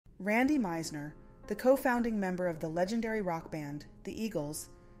Randy Meisner, the co-founding member of the legendary rock band, the Eagles,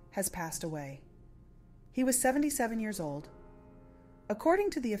 has passed away. He was 77 years old.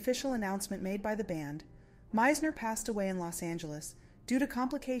 According to the official announcement made by the band, Meisner passed away in Los Angeles due to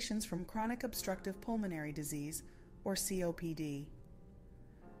complications from chronic obstructive pulmonary disease, or COPD.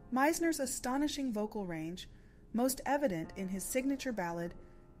 Meisner's astonishing vocal range, most evident in his signature ballad,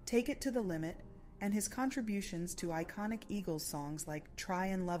 Take It to the Limit, and his contributions to iconic Eagles songs like Try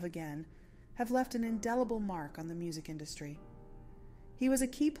and Love Again, have left an indelible mark on the music industry. He was a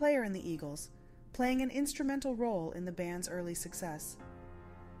key player in the Eagles, playing an instrumental role in the band's early success.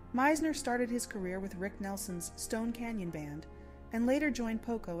 Meisner started his career with Rick Nelson's Stone Canyon Band and later joined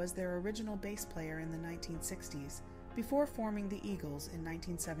Poco as their original bass player in the 1960s, before forming the Eagles in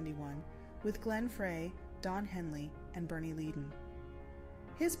 1971 with Glenn Frey, Don Henley, and Bernie Leadon.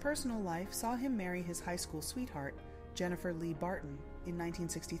 His personal life saw him marry his high school sweetheart, Jennifer Lee Barton, in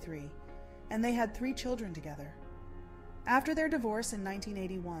 1963, and they had 3 children together. After their divorce in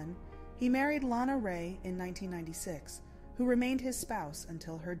 1981, he married Lana Rae in 1996, who remained his spouse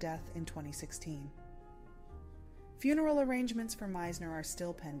until her death in 2016. Funeral arrangements for Meisner are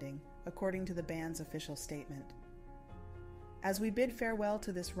still pending, according to the band's official statement. As we bid farewell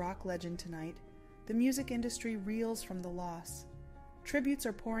to this rock legend tonight, the music industry reels from the loss. Tributes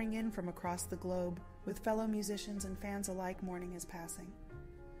are pouring in from across the globe, with fellow musicians and fans alike mourning his passing.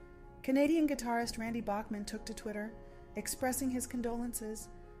 Canadian guitarist Randy Bachman took to Twitter, expressing his condolences,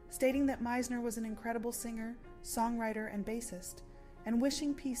 stating that Meisner was an incredible singer, songwriter, and bassist, and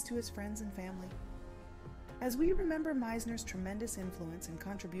wishing peace to his friends and family. As we remember Meisner's tremendous influence and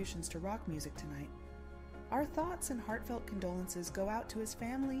contributions to rock music tonight, our thoughts and heartfelt condolences go out to his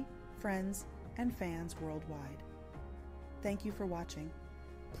family, friends, and fans worldwide. Thank you for watching.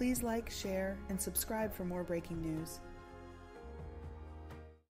 Please like, share, and subscribe for more breaking news.